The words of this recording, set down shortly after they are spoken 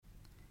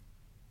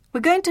We're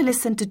going to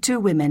listen to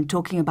two women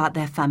talking about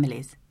their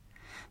families.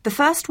 The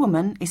first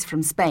woman is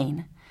from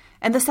Spain,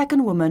 and the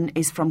second woman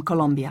is from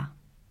Colombia.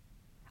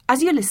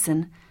 As you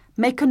listen,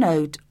 make a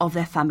note of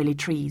their family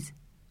trees.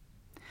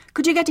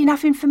 Could you get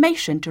enough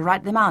information to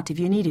write them out if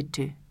you needed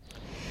to?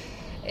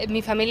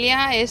 Mi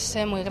familia es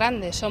muy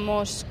grande,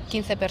 somos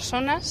 15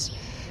 personas,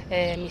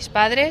 mis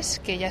padres,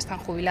 que ya están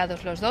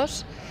jubilados los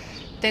dos,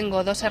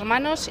 tengo 2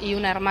 hermanos y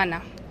una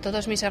hermana.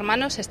 Todos mis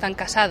hermanos están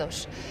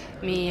casados.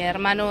 Mi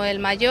hermano el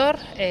mayor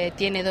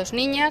tiene 2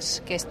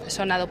 niñas que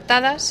son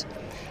adoptadas.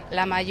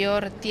 La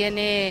mayor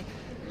tiene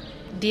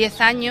 10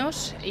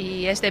 años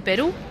y es de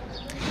Perú.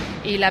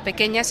 Y la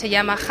pequeña se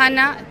llama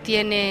Hanna,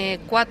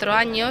 tiene 4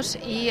 años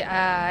y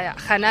a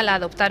Hanna la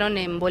adoptaron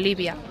en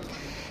Bolivia.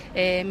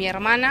 Mi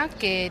hermana,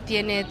 que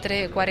tiene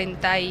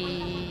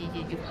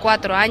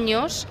 44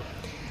 años,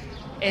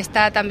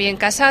 está también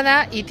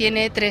casada y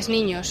tiene 3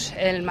 niños.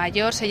 El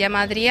mayor se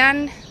llama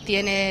Adrián,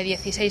 tiene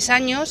 16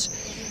 años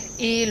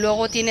y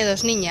luego tiene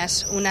 2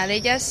 niñas. Una de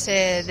ellas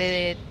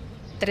de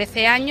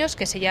 13 años,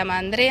 que se llama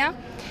Andrea,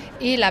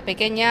 y la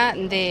pequeña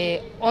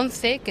de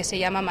 11, que se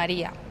llama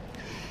María.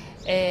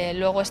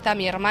 Luego está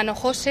mi hermano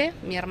José,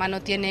 mi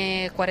hermano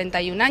tiene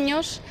 41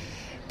 años,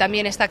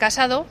 también está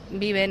casado,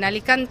 vive en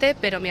Alicante,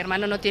 pero mi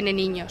hermano no tiene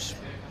niños.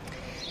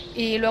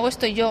 Y luego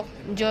estoy yo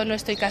no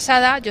estoy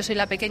casada, yo soy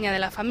la pequeña de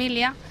la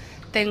familia,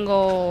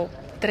 tengo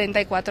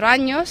 34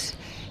 años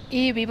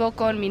y vivo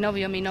con mi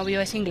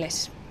novio es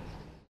inglés.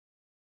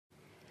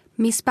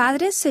 Mis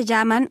padres se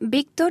llaman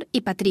Víctor y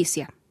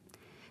Patricia.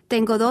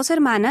 Tengo 2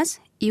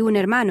 hermanas y un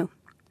hermano.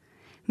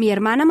 Mi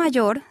hermana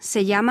mayor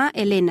se llama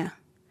Elena.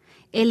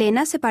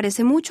 Elena se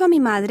parece mucho a mi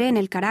madre en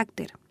el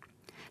carácter.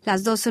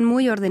 Las 2 son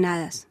muy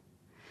ordenadas.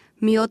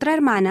 Mi otra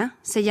hermana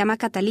se llama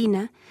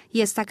Catalina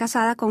y está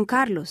casada con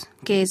Carlos,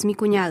 que es mi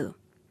cuñado.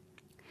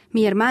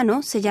 Mi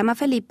hermano se llama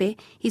Felipe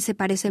y se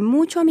parece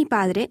mucho a mi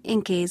padre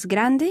en que es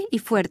grande y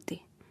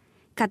fuerte.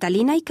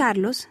 Catalina y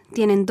Carlos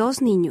tienen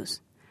 2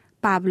 niños,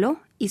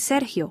 Pablo y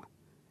Sergio.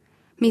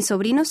 Mis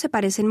sobrinos se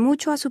parecen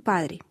mucho a su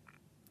padre.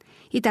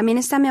 Y también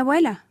está mi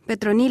abuela,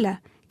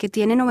 Petronila, que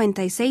tiene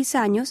 96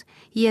 años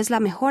y es la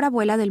mejor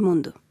abuela del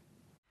mundo.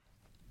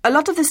 A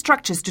lot of the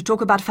structures to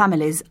talk about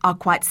families are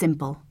quite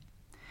simple.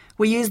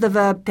 We use the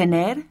verb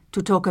tener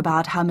to talk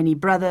about how many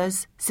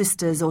brothers,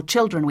 sisters or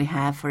children we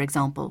have, for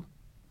example.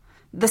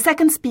 The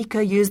second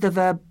speaker used the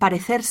verb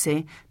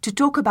parecerse to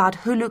talk about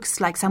who looks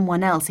like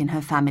someone else in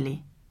her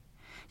family.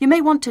 You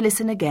may want to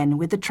listen again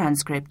with the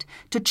transcript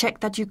to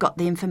check that you got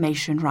the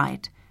information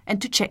right and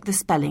to check the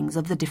spellings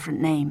of the different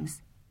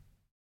names.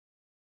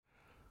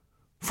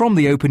 From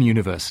the Open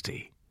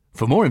University.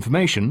 For more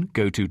information,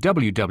 go to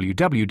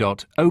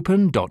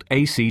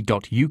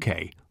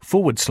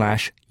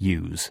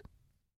www.open.ac.uk/use.